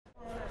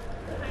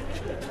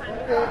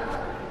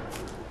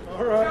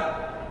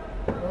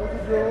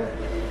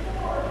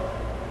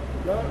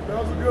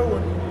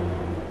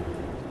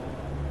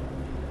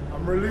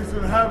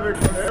producing havoc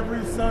on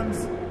every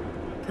Suns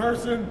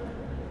person,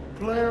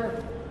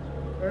 player,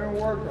 and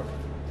worker.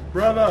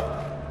 Brother,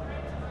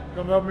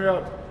 come help me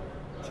out.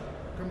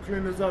 Come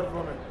clean this up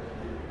for me.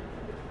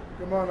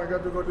 Come on, I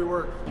got to go to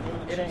work.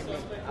 It ain't me.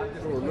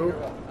 Lou?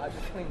 I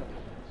just cleaned them.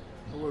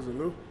 Who was it,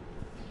 Lou?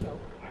 No.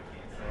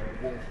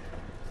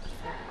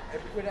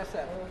 Where that's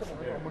at? Come on.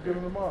 I'm gonna get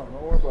him tomorrow.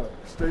 Don't worry about it.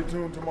 Stay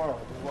tuned tomorrow.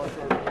 Just watch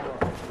her tomorrow.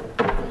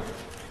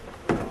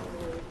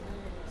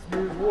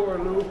 Smooth war,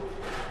 Lou.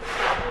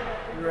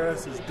 Your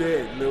ass is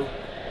dead, Lou.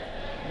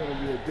 You're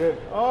gonna be a dead.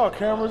 Oh,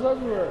 cameras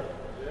everywhere.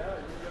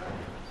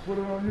 Put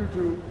it on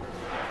YouTube.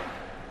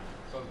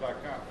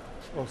 Suns.com.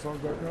 Oh,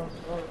 Suns.com?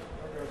 All right,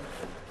 I got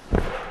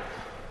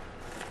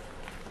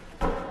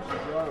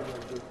you. Drive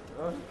like this,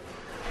 huh?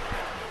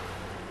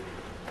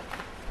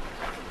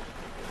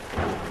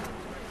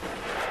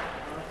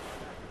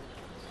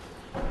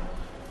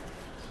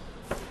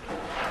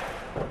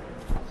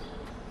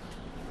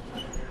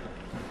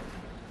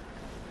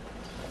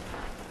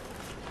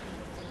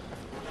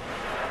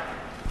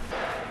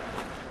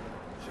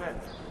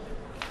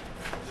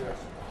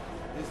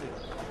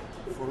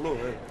 For Lou,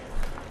 hey.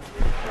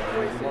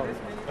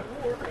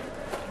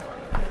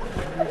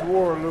 It's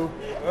war, Lou.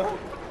 I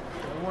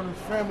want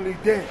his family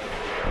dead.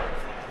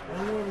 I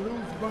want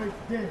Lou's wife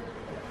dead.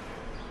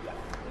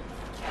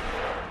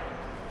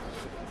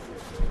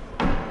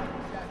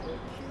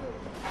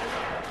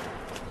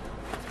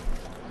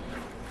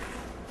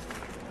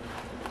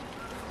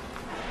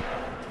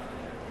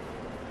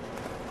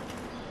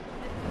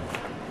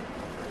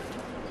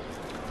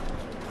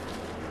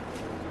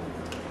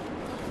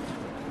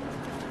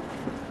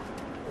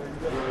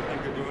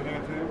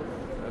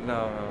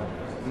 No,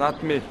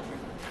 not me.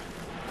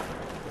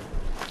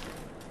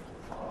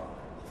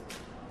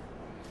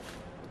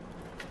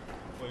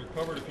 Well, you're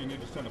covered if you need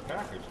to send a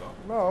package, though.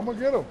 No, I'm gonna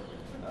get him.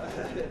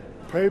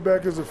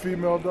 Payback is a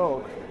female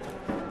dog.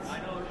 Yeah,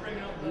 I'm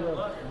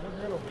gonna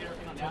get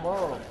him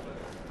tomorrow.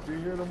 Be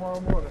here tomorrow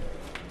morning.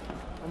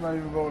 I'm not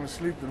even going to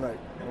sleep tonight.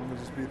 I'm gonna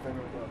just be thinking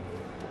about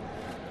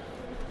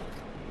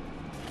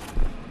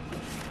it.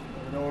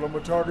 You know what I'm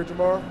gonna target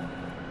tomorrow?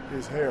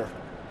 His hair.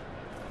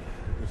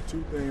 There's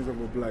two things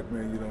of a black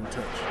man you don't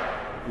touch.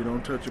 You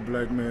don't touch a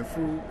black man's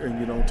food, and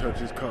you don't touch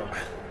his car.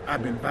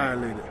 I've been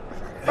violated.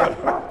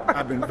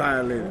 I've been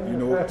violated, you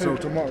know. So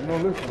tomorrow, no,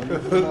 listen.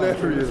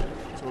 Hilarious.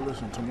 So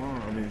listen,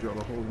 tomorrow I need y'all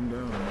to hold him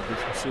down. I'm gonna get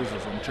some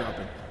scissors. I'm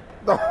chopping.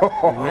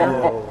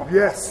 Oh.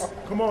 Yes.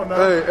 Come on now.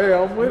 Hey,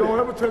 I'm with You it. don't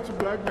ever touch a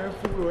black man's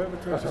food or ever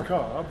touch his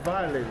car. I'm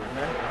violated,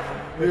 man.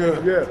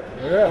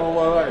 Yeah. On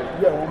my life.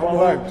 Yeah, on my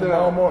life.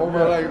 Tomorrow morning. On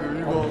my life,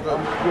 you gonna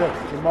come.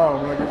 Yes, tomorrow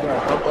when I get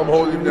back. I'm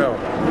holding him down.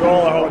 You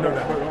all are holding him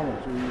down. Hold on.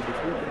 So you use the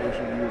clip or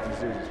should you use the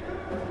scissors?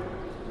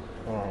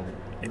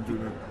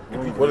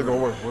 What is gonna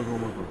work? What's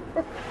gonna work?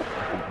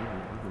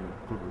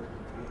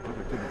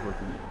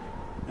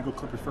 You go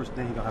clippers first,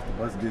 then he'll have to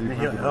buzz it. Then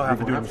he'll have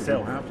to do it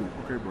himself.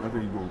 Okay, bro. I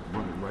think you're going to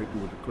run it right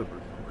through with the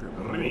clippers. Okay,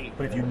 bro.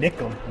 But if you nick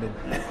him, then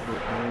That's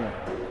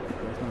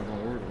not going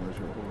to work unless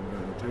you're holding it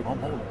on the table. I'm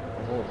holding.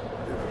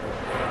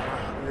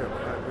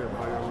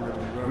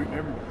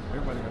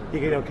 Everybody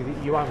got you know, because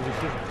you want to just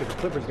because the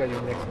clippers got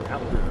your next one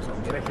out.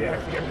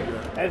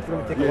 That's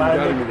going to take a lot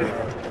of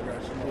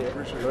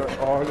appreciate it.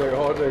 All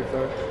day,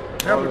 sir.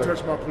 Never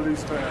touch my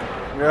police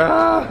van.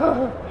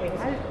 Yeah.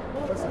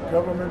 That's a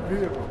government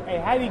vehicle. Hey,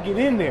 how do you get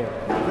in there?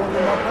 Go to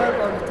my pack, I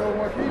just told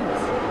my keys.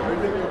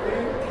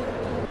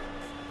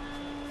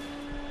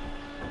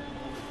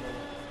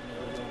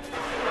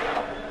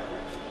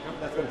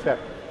 That's going to tip.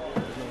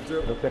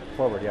 It'll tip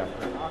forward, yeah.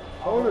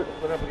 Hold it.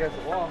 Put it up against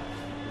the wall.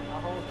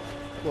 I'll hold it.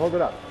 We'll hold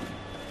it up.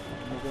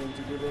 I'm going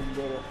to get in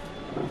better.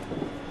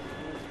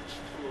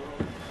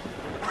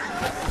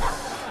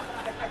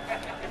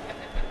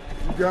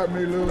 You got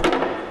me, Lou.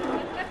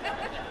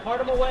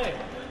 Part him away.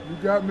 You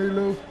got me,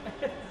 Lou.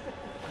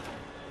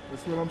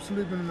 That's what I'm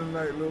sleeping in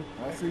tonight, Lou.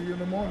 I'll see you in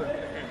the morning.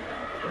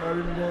 I'm not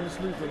even going to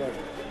sleep tonight.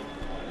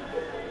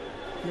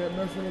 Can't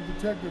mess with a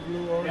detective,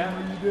 Lou. I already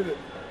know you did it.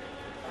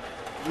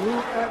 Lou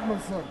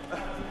Atkinson.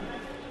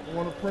 I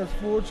want to press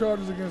 4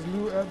 charges against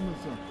Lou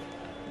Atkinson.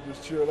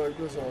 Just chill like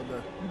this all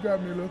day. You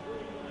got me, Lou.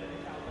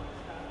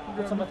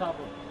 Put some on top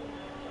of him.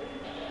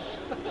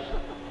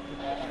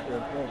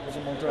 Yeah, no, put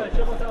some on top. Put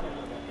some on top of him.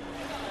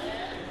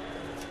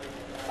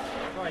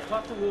 All right,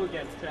 talk to Lou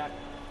again, Shaq.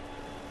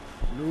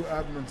 Lou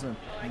Atkinson,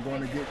 I'm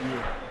going to get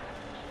you.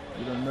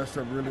 You done messed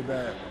up really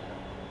bad.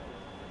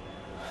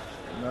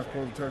 You're not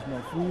supposed to touch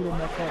my food or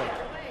my car.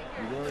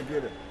 You're going to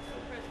get it.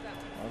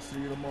 I'll see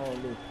you tomorrow,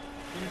 Lou. You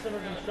should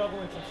have been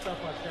shoveling some stuff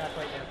on Shaq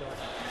right now, though.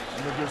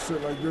 I'm going to just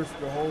sit like this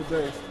the whole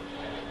day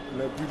and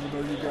let people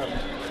know you got me.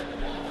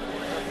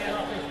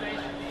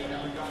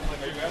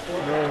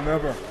 No,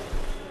 never.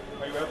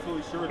 Are you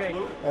absolutely sure it's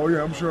Lou? Oh,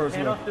 yeah, I'm sure it's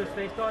Hand Lou. off to his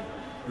face, Don.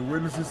 The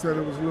witnesses said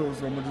it was Lou,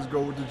 so I'm going to just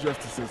go with the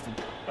justice system.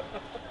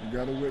 You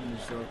got a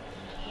witness, so.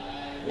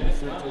 I'm going to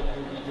sit till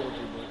proven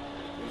guilty, but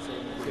they say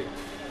I'm guilty.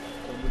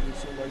 So I'm going to just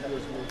sit like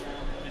this, Lou.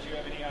 Did you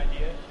have any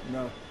idea?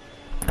 No.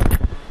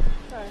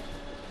 All right.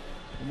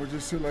 I'm gonna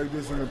just sit like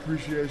this in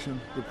appreciation.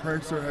 The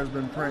prankster has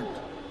been pranked.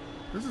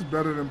 This is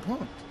better than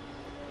punked.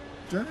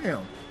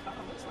 Damn.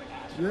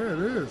 Yeah, it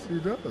is. He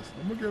does.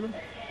 I'm gonna get him.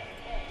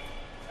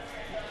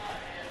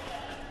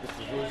 This is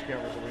Lou's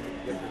camera, so we need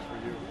to get this for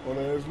you. Oh,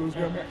 that is Lou's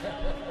camera?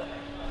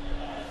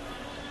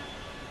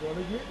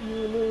 Gonna get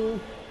you, Lou.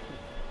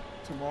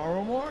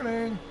 Tomorrow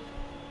morning.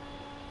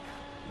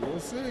 You'll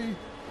see. You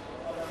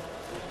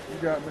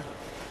got me.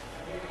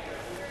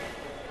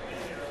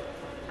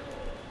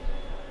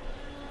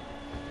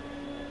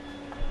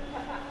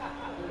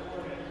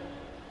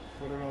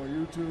 Put it on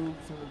YouTube,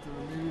 send it to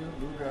the media.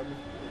 Lou got me.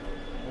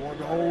 I want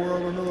the whole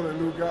world to know that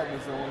Lou got me,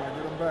 so when I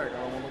get him back, I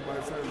don't want nobody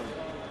to say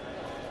nothing.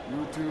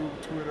 YouTube,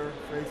 Twitter,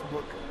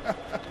 Facebook. Alright,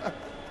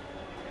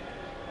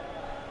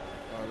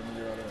 let me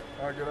get out of there.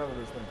 Alright, get out of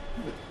this thing.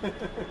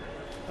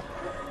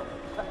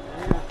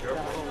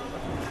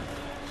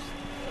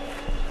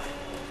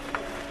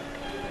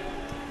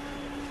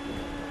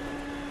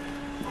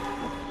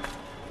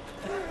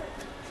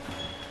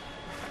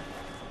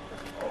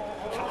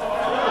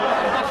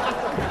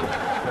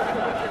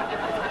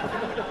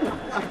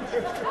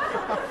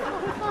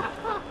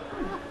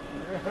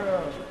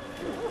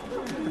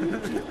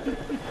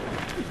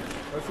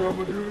 That's what I'm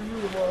gonna do to you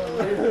tomorrow.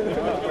 Yeah,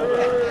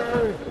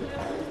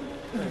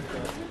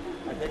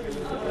 he's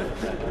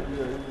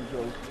in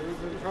trouble.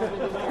 He's in trouble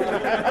tomorrow.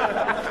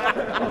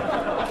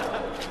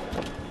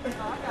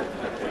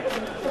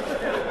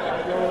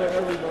 Don't let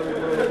everybody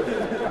know that.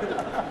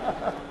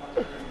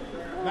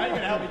 Now you're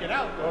gonna help me get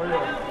out. Oh yeah.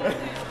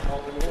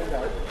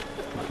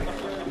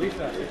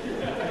 Lisa.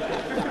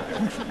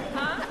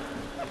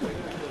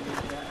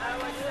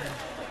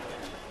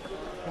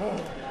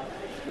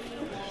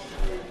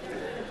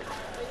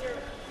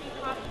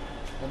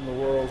 I'm the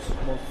world's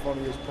most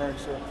funniest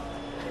prankster,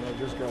 and I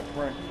just got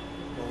pranked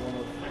by one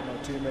of my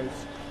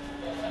teammates,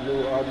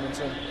 Lou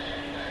Odmanson.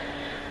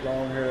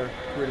 Long hair,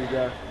 pretty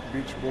guy,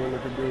 beach boy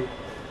looking dude.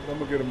 I'm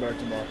gonna get him back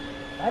tomorrow.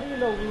 How do you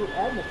know Lou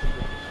Adamson?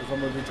 Because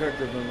I'm a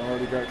detective and I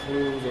already got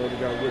clues, I already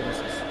got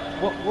witnesses.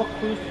 What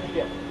clues did you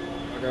get?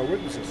 I got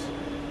witnesses.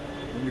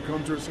 When you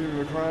come to a scene of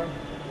a crime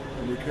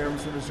and you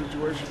canvass in a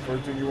situation,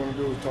 first thing you want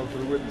to do is talk to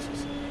the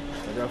witnesses.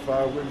 I got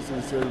 5 witnesses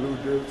that said Lou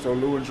did, so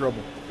Lou in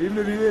trouble. Even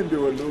if he didn't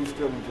do it, Lou's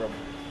still in trouble.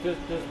 Does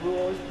Lou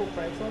always pull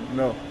pranks on you?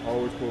 No, I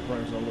always pull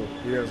pranks on Lou.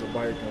 He has a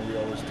bike and we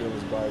always steal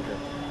his bike and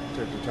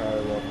take the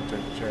tires off and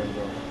take the chains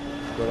off.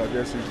 But I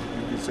guess you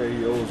could say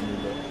he owes me,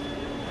 but...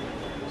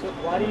 So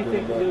why do you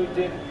think Lou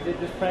did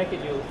this prank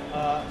at you?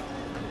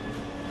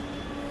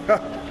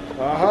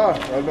 Aha,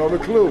 another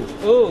clue.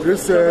 Ooh,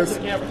 This says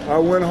I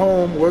went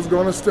home, was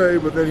going to stay,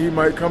 but then he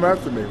might come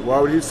after me. Why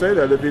would he say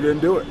that if he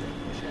didn't do it?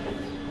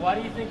 Why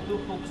do you think Lou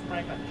pulled this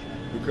prank on you?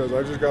 Because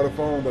I just got a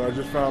phone that I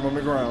just found on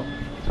the ground.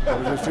 I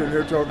was just sitting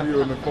here talking to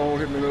you and the phone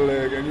hit me in the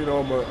leg. And you know,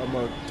 I'm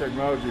a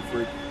technology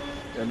freak.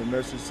 And the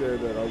message said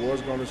that I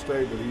was going to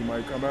stay, but he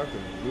might come after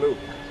me. Lou.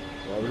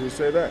 Why would he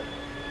say that?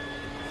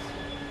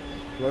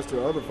 Plus the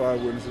other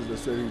 5 witnesses that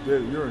said he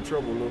did it. You're in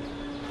trouble, Lou.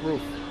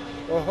 Proof.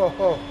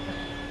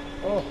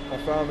 Oh, I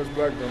found this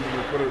black gun. I'm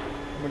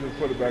gonna just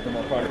put it back in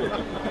my pocket.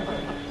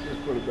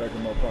 Just put it back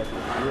in my pocket.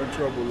 You're in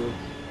trouble, Lou.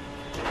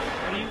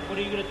 What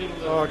are you gonna do to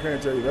Lou? Oh, I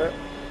can't tell you that.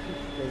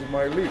 Because it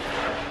might leak.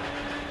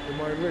 It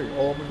might leak.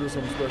 Oh, I'm gonna do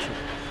something special.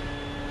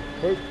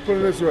 Put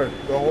it this way.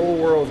 The whole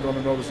world's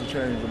gonna notice a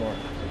change tomorrow.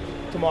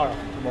 Tomorrow.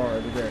 Tomorrow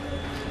at the game.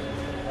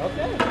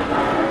 Okay. All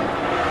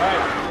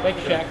right. Thank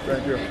you, Shaq.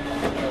 Thank you.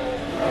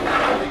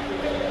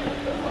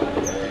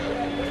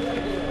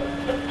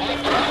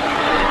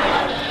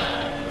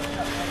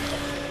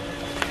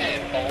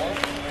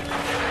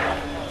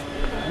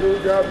 Lou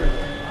got me.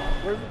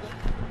 Where's it?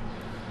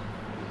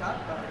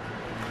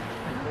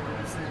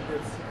 See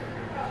this.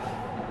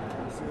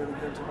 We'll see it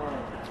again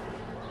tomorrow.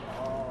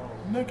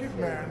 Naked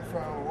man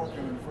found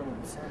walking in front of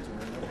the center.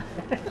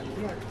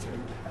 Black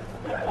tape.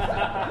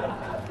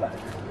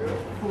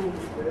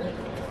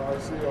 I'll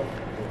see y'all.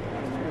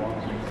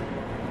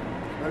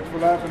 Thanks for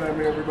laughing at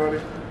me, everybody.